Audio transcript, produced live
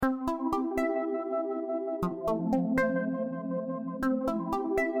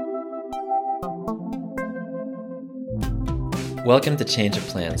Welcome to Change of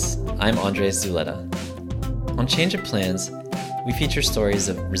Plans. I'm Andres Zuleta. On Change of Plans, we feature stories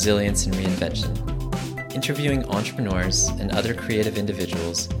of resilience and reinvention, interviewing entrepreneurs and other creative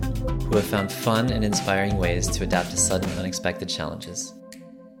individuals who have found fun and inspiring ways to adapt to sudden, unexpected challenges.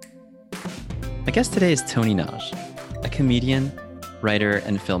 My guest today is Tony Nagy, a comedian, writer,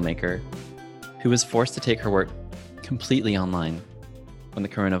 and filmmaker who was forced to take her work completely online when the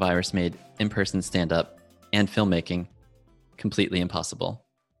coronavirus made in-person stand-up and filmmaking completely impossible.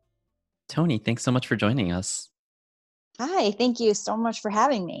 Tony, thanks so much for joining us. Hi, thank you so much for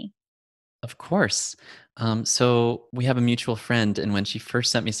having me. Of course. So we have a mutual friend, and when she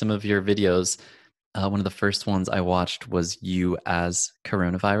first sent me some of your videos, one of the first ones I watched was you as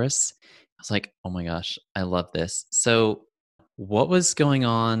coronavirus. I was like, oh my gosh, I love this. So what was going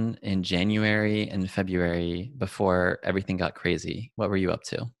on in January and February before everything got crazy? What were you up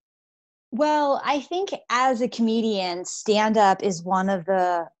to? Well, I think as a comedian, stand-up is one of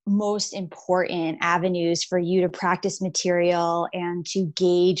the most important avenues for you to practice material and to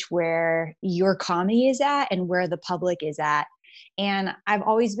gauge where your comedy is at and where the public is at. And I've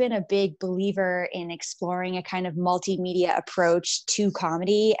always been a big believer in exploring a kind of multimedia approach to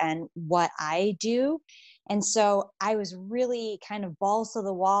comedy and what I do. And so I was really kind of balls to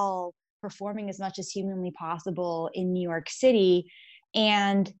the wall performing as much as humanly possible in New York City.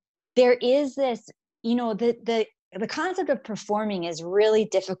 And there is this, the concept of performing is really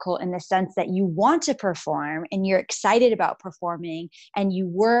difficult in the sense that you want to perform and you're excited about performing and you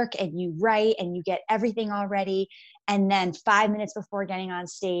work and you write and you get everything all ready. And then 5 minutes before getting on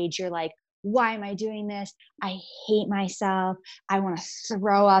stage, you're like, why am I doing this? I hate myself. I want to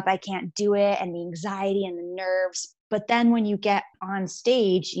throw up. I can't do it. And the anxiety and the nerves. But then when you get on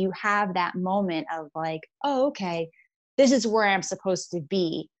stage, you have that moment of like, oh, okay, this is where I'm supposed to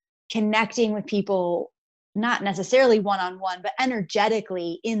be, connecting with people, not necessarily one-on-one, but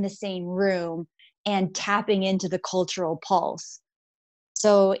energetically in the same room and tapping into the cultural pulse.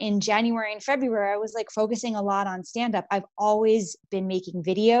 So in January and February, I was like focusing a lot on stand-up. I've always been making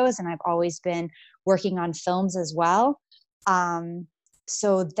videos and I've always been working on films as well.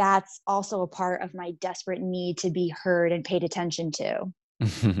 So that's also a part of my desperate need to be heard and paid attention to.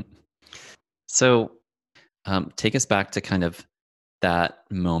 So take us back to kind of that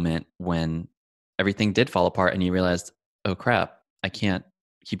moment when everything did fall apart and you realized, oh crap, I can't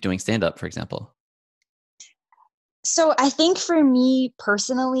keep doing stand-up, for example. So I think for me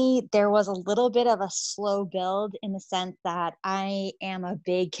personally, there was a little bit of a slow build in the sense that I am a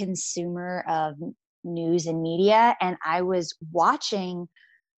big consumer of news and media, and I was watching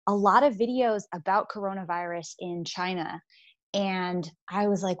a lot of videos about coronavirus in China. And I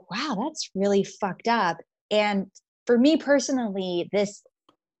was like, wow, that's really fucked up. And for me personally, this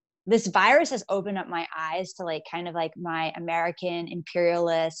virus has opened up my eyes to like kind of like my American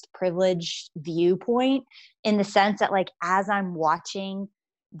imperialist privileged viewpoint, in the sense that like as I'm watching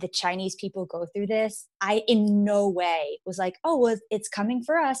the Chinese people go through this, I in no way was like, oh, well, it's coming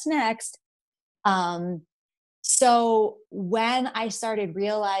for us next. So when I started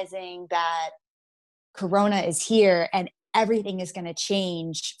realizing that Corona is here and everything is going to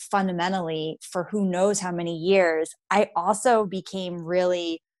change fundamentally for who knows how many years, I also became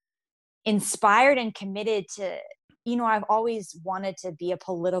really inspired and committed to, I've always wanted to be a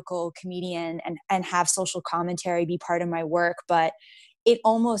political comedian and have social commentary be part of my work, but it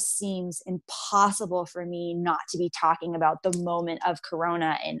almost seems impossible for me not to be talking about the moment of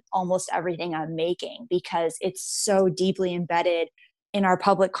Corona in almost everything I'm making, because it's so deeply embedded in our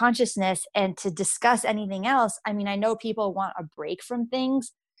public consciousness. And to discuss anything else, I mean, I know people want a break from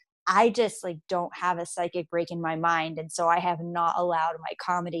things. I just like don't have a psychic break in my mind. And so I have not allowed my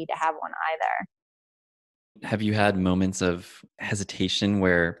comedy to have one either. Have you had moments of hesitation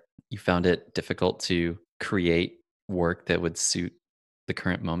where you found it difficult to create work that would suit the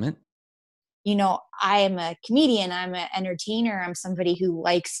current moment? I am a comedian, I'm an entertainer, I'm somebody who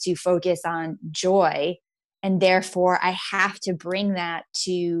likes to focus on joy. And therefore I have to bring that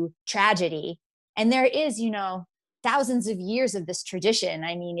to tragedy. And there is, thousands of years of this tradition.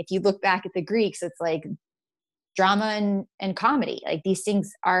 I mean, if you look back at the Greeks, it's like drama and comedy, like these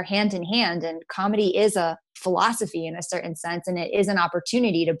things are hand in hand, and comedy is a philosophy in a certain sense. And it is an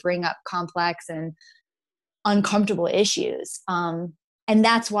opportunity to bring up complex and uncomfortable issues. And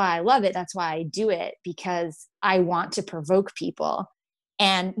that's why I love it. That's why I do it, because I want to provoke people.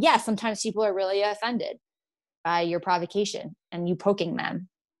 And yeah, sometimes people are really offended by your provocation and you poking them.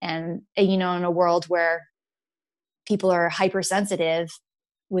 And, in a world where people are hypersensitive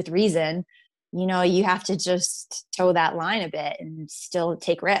with reason, you have to just toe that line a bit and still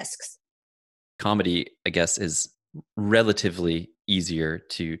take risks. Comedy, I guess, is relatively easier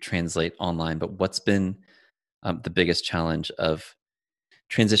to translate online, but what's been the biggest challenge of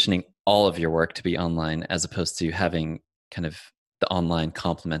transitioning all of your work to be online as opposed to having kind of the online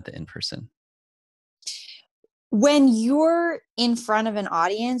complement the in-person? When you're in front of an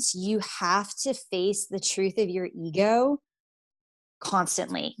audience, you have to face the truth of your ego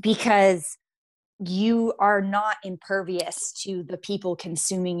constantly, because you are not impervious to the people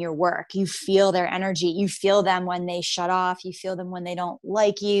consuming your work. You feel their energy. You feel them when they shut off. You feel them when they don't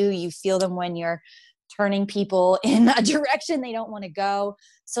like you. You feel them when you're turning people in a direction they don't want to go.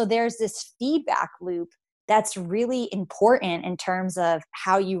 So there's this feedback loop that's really important in terms of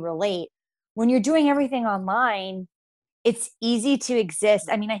how you relate. When you're doing everything online, it's easy to exist.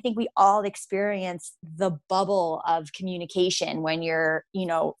 I mean, I think we all experience the bubble of communication when you're,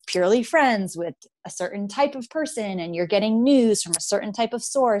 purely friends with a certain type of person and you're getting news from a certain type of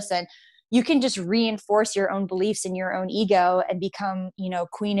source. And you can just reinforce your own beliefs and your own ego and become,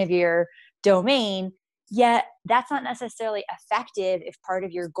 queen of your domain. Yet that's not necessarily effective if part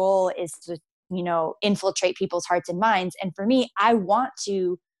of your goal is to, infiltrate people's hearts and minds. And for me, I want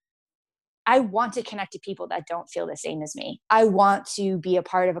to connect to people that don't feel the same as me. I want to be a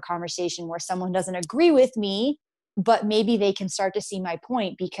part of a conversation where someone doesn't agree with me, but maybe they can start to see my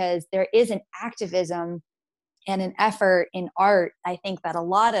point, because there is an activism and an effort in art, I think, that a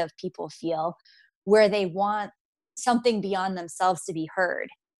lot of people feel, where they want something beyond themselves to be heard.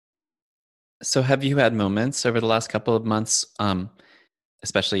 So have you had moments over the last couple of months,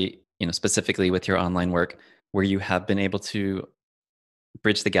 especially, specifically with your online work, where you have been able to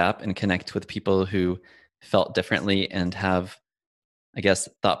bridge the gap and connect with people who felt differently and have, I guess,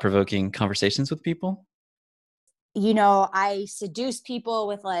 thought-provoking conversations with people? I seduce people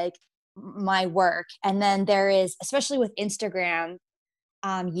with like my work. And then there is, especially with Instagram,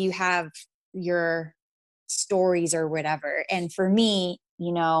 you have your stories or whatever. And for me,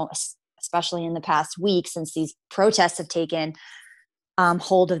 especially in the past week since these protests have taken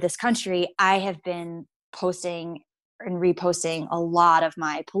hold of this country, I have been posting and reposting a lot of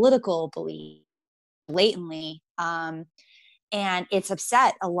my political beliefs blatantly. And it's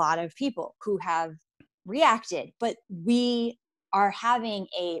upset a lot of people who have reacted, but we are having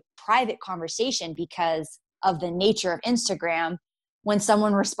a private conversation because of the nature of Instagram. When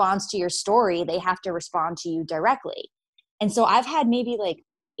someone responds to your story, they have to respond to you directly. And so I've had maybe like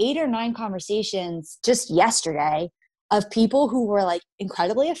 8 or 9 conversations just yesterday of people who were like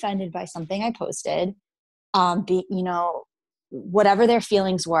incredibly offended by something I posted, whatever their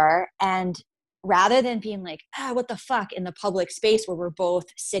feelings were. And rather than being like, what the fuck, in the public space where we're both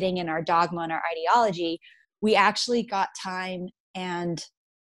sitting in our dogma and our ideology, we actually got time and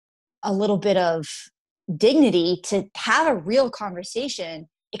a little bit of dignity to have a real conversation,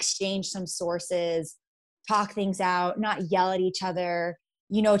 exchange some sources, talk things out, not yell at each other,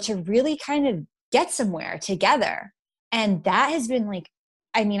 to really kind of get somewhere together. And that has been like,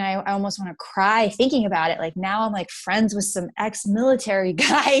 I almost want to cry thinking about it. Like now I'm like friends with some ex-military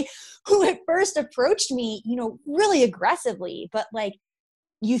guy who at first approached me, really aggressively, but like,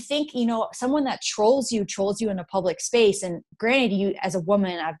 you think, someone that trolls you in a public space. And granted, you as a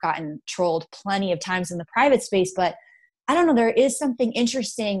woman, I've gotten trolled plenty of times in the private space, but I don't know, there is something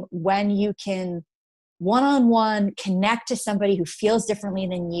interesting when you can one-on-one connect to somebody who feels differently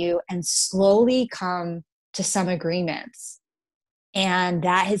than you and slowly come to some agreements. And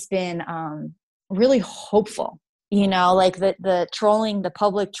that has been really hopeful. Like the trolling, the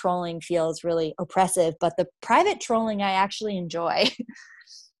public trolling feels really oppressive, but the private trolling I actually enjoy.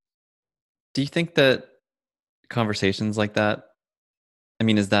 Do you think that conversations like that, I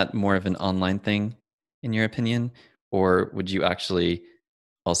mean, is that more of an online thing in your opinion? Or would you actually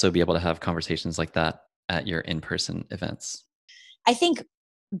also be able to have conversations like that at your in-person events? I think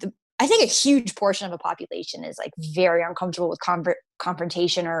I think a huge portion of a population is like very uncomfortable with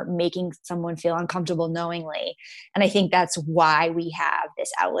confrontation or making someone feel uncomfortable knowingly. And I think that's why we have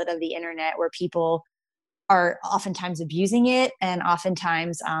this outlet of the internet where people are oftentimes abusing it and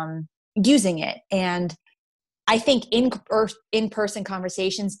oftentimes using it. And I think in-person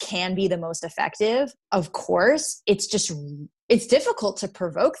conversations can be the most effective. Of course, it's difficult to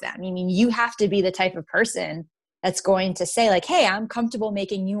provoke them. I mean, you have to be the type of person that's going to say like, hey, I'm comfortable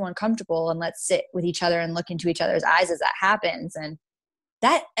making you uncomfortable, and let's sit with each other and look into each other's eyes as that happens. And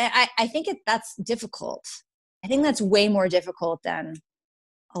that, I think that's difficult. I think that's way more difficult than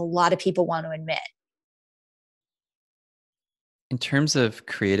a lot of people want to admit. In terms of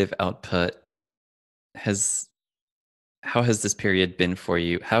creative output, has how has this period been for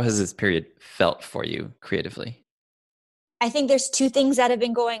you? How has this period felt for you creatively? I think there's two things that have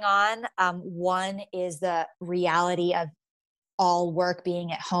been going on. One is the reality of all work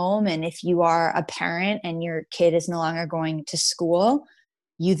being at home. And if you are a parent and your kid is no longer going to school,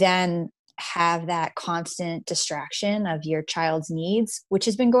 you then have that constant distraction of your child's needs, which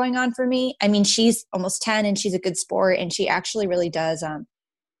has been going on for me. I mean, she's almost 10 and she's a good sport, and she actually really does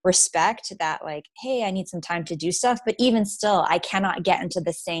respect that, like, hey, I need some time to do stuff. But even still, I cannot get into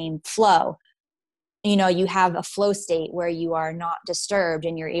the same flow. You know, you have a flow state where you are not disturbed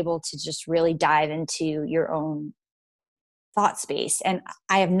and you're able to just really dive into your own thought space. And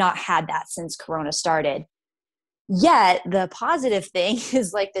I have not had that since Corona started. Yet the positive thing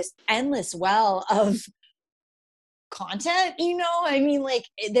is like this endless well of content, you know? I mean, like,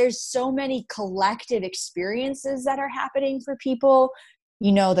 there's so many collective experiences that are happening for people.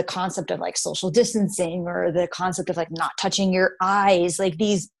 You know, the concept of like social distancing, or the concept of like not touching your eyes, like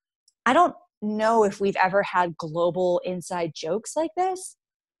these, I don't know if we've ever had global inside jokes like this.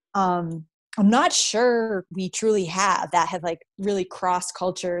 I'm not sure we truly have like really cross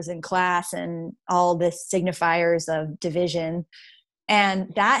cultures and class and all this signifiers of division.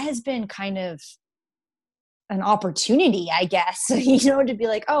 And that has been kind of an opportunity, I guess, you know, to be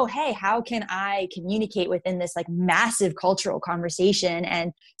like, oh, hey, how can I communicate within this like massive cultural conversation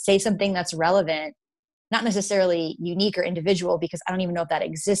and say something that's relevant, not necessarily unique or individual, because I don't even know if that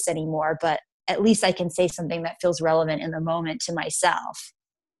exists anymore, but at least I can say something that feels relevant in the moment to myself.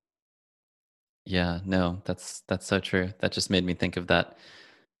 Yeah, no, that's so true. That just made me think of that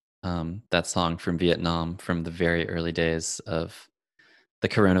song from Vietnam from the very early days of the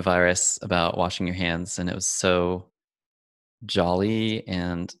coronavirus about washing your hands, and it was so jolly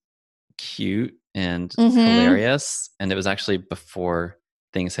and cute and Mm-hmm. hilarious. And it was actually before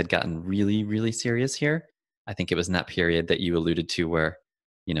things had gotten really, really serious here. I think it was in that period that you alluded to where,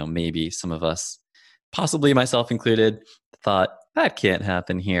 maybe some of us, possibly myself included, thought that can't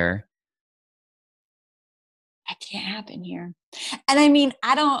happen here. That can't happen here. And I mean,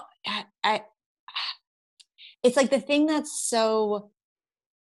 it's like the thing that's so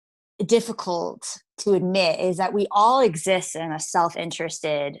difficult to admit is that we all exist in a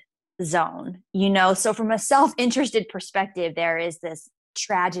self-interested zone, you know? So from a self-interested perspective, there is this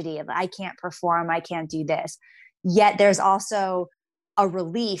tragedy of I can't perform, I can't do this. Yet there's also a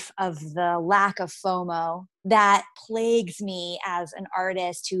relief of the lack of FOMO that plagues me as an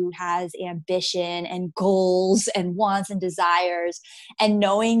artist who has ambition and goals and wants and desires. And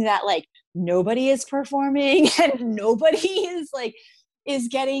knowing that like nobody is performing and nobody is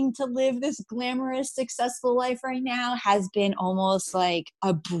getting to live this glamorous, successful life right now has been almost like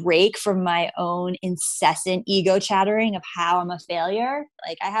a break from my own incessant ego chattering of how I'm a failure.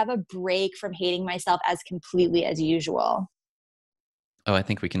 Like I have a break from hating myself as completely as usual. Oh, I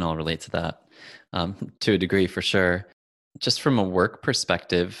think we can all relate to that to a degree for sure. Just from a work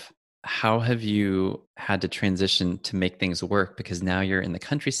perspective, how have you had to transition to make things work? Because now you're in the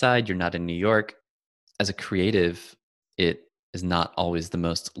countryside, you're not in New York. As a creative, it is not always the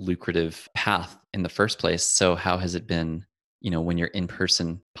most lucrative path in the first place. So, how has it been, when your in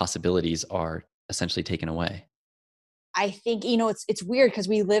person possibilities are essentially taken away? I think, you know, it's weird because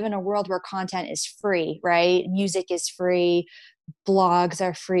we live in a world where content is free, right? Music is free, blogs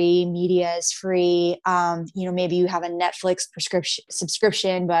are free, media is free. You know, maybe you have a Netflix prescription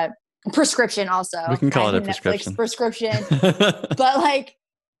subscription, but prescription also. We can I call have it a a Netflix prescription. prescription. But like,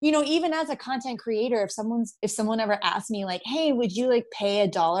 you know, even as a content creator, if someone ever asked me like, hey, would you like pay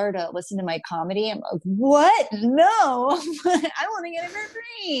 $1 to listen to my comedy? I'm like, what? No, I want to get it for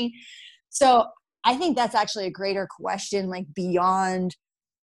free. So I think that's actually a greater question, like beyond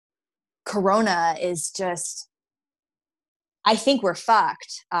Corona, is just I think we're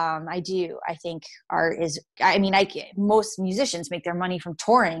fucked. I do. I think art is. I mean, most musicians make their money from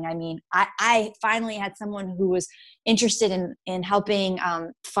touring. I mean, I finally had someone who was interested in helping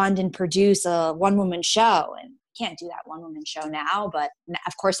fund and produce a one woman show, and can't do that one woman show now. But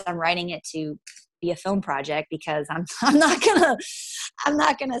of course, I'm writing it to be a film project because I'm not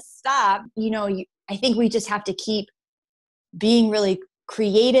gonna stop. You know, I think we just have to keep being really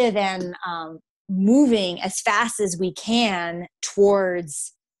creative and moving as fast as we can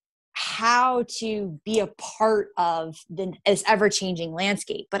towards how to be a part of this ever-changing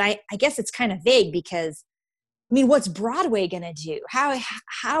landscape. But I guess it's kind of vague because I mean, what's Broadway going to do? How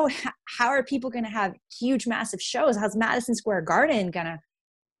are people going to have huge, massive shows? How's Madison Square Garden going to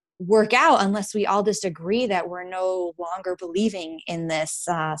work out unless we all just agree that we're no longer believing in this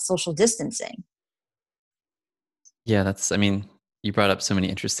social distancing? Yeah, I mean, you brought up so many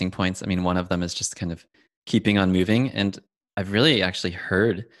interesting points. I mean, one of them is just kind of keeping on moving. And I've really actually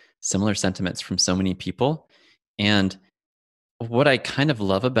heard similar sentiments from so many people. And what I kind of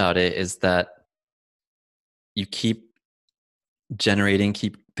love about it is that you keep generating,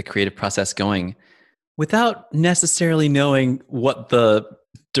 keep the creative process going without necessarily knowing what the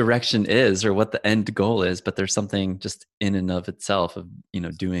direction is or what the end goal is, but there's something just in and of itself of,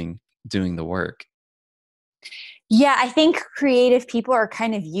 doing the work. Yeah, I think creative people are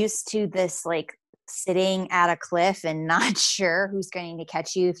kind of used to this like sitting at a cliff and not sure who's going to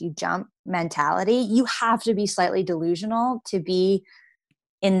catch you if you jump mentality. You have to be slightly delusional to be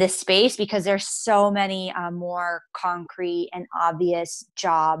in this space because there's so many more concrete and obvious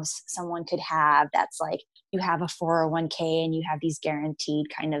jobs someone could have. That's like you have a 401k and you have these guaranteed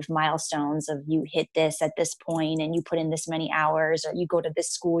kind of milestones of you hit this at this point and you put in this many hours, or you go to this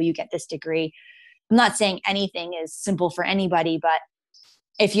school, you get this degree. I'm not saying anything is simple for anybody, but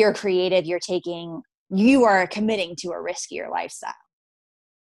if you're creative, you are committing to a riskier lifestyle.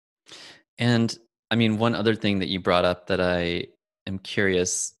 And I mean, one other thing that you brought up that I am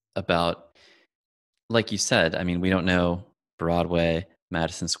curious about, like you said, I mean, we don't know Broadway,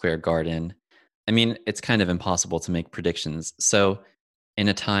 Madison Square Garden. I mean, it's kind of impossible to make predictions. So, in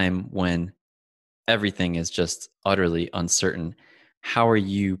a time when everything is just utterly uncertain, how are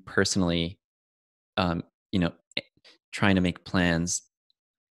you personally, um, you know, eh, trying to make plans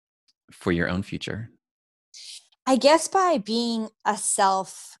for your own future? I guess by being a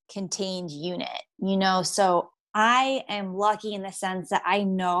self contained unit, so I am lucky in the sense that I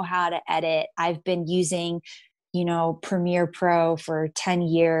know how to edit. I've been using, Premiere Pro for 10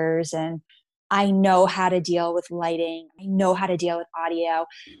 years, and I know how to deal with lighting. I know how to deal with audio.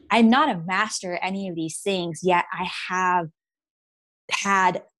 I'm not a master at any of these things, yet I have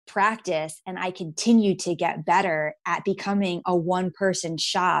had practice and I continue to get better at becoming a one person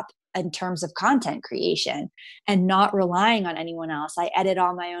shop in terms of content creation and not relying on anyone else. I edit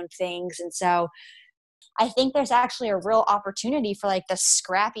all my own things. And so I think there's actually a real opportunity for like the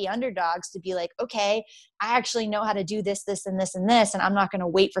scrappy underdogs to be like, okay, I actually know how to do this, this, and this, and this. And I'm not going to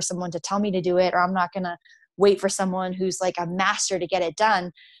wait for someone to tell me to do it, or I'm not going to wait for someone who's like a master to get it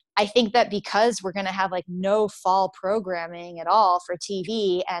done. I think that because we're going to have like no fall programming at all for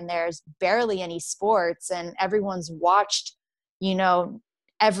TV, and there's barely any sports, and everyone's watched, you know,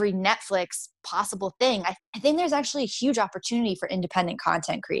 every Netflix possible thing, I think there's actually a huge opportunity for independent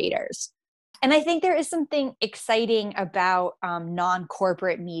content creators. And I think there is something exciting about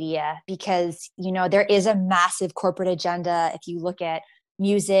non-corporate media because, there is a massive corporate agenda. If you look at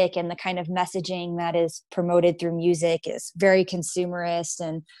music and the kind of messaging that is promoted through music is very consumerist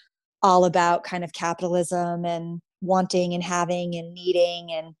and all about kind of capitalism and wanting and having and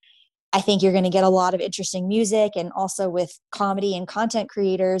needing. And I think you're going to get a lot of interesting music. And also with comedy and content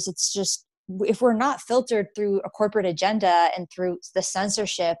creators, it's just, if we're not filtered through a corporate agenda and through the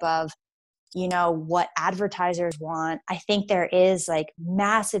censorship of what advertisers want, I think there is like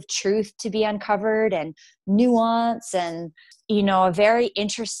massive truth to be uncovered and nuance and a very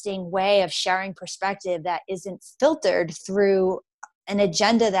interesting way of sharing perspective that isn't filtered through an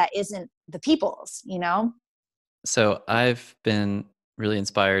agenda that isn't the people's. So I've been really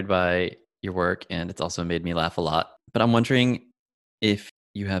inspired by your work, and it's also made me laugh a lot. But I'm wondering if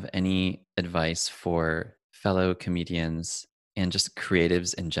you have any advice for fellow comedians and just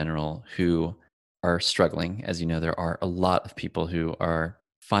creatives in general who are struggling. As you know, there are a lot of people who are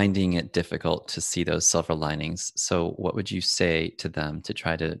finding it difficult to see those silver linings. So, what would you say to them to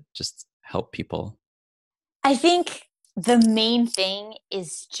try to just help people? I think the main thing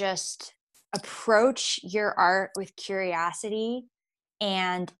is just approach your art with curiosity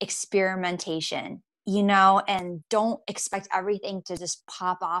and experimentation, and don't expect everything to just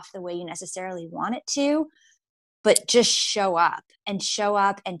pop off the way you necessarily want it to, but just show up and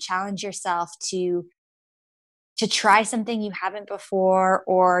challenge yourself to try something you haven't before,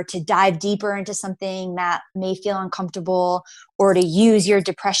 or to dive deeper into something that may feel uncomfortable, or to use your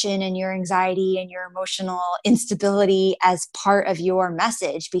depression and your anxiety and your emotional instability as part of your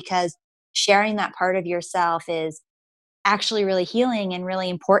message, because sharing that part of yourself is actually really healing and really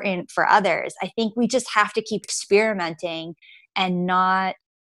important for others. I think we just have to keep experimenting and not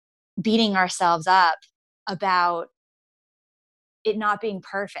beating ourselves up about it not being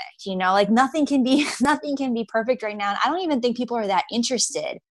perfect, like nothing can be nothing can be perfect right now. And I don't even think people are that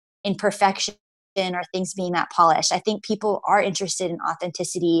interested in perfection or things being that polished. I think people are interested in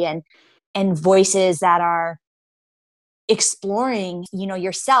authenticity and voices that are exploring,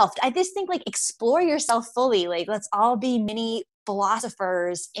 yourself. I just think like explore yourself fully. Like let's all be mini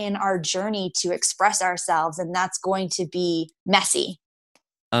philosophers in our journey to express ourselves, and that's going to be messy.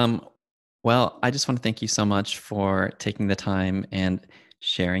 Um, Well, I just want to thank you so much for taking the time and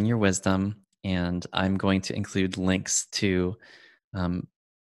sharing your wisdom. And I'm going to include links to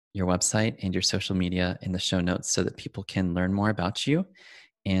your website and your social media in the show notes so that people can learn more about you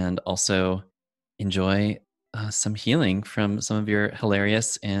and also enjoy some healing from some of your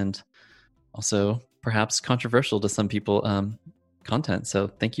hilarious and also perhaps controversial to some people content. So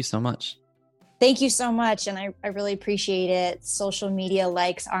thank you so much. Thank you so much. And I really appreciate it. Social media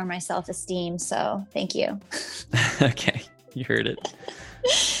likes are my self-esteem. So thank you. Okay, you heard it.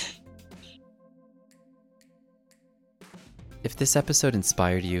 If this episode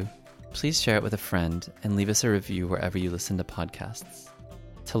inspired you, please share it with a friend and leave us a review wherever you listen to podcasts.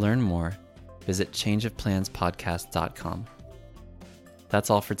 To learn more, visit changeofplanspodcast.com.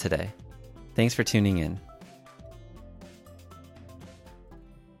 That's all for today. Thanks for tuning in.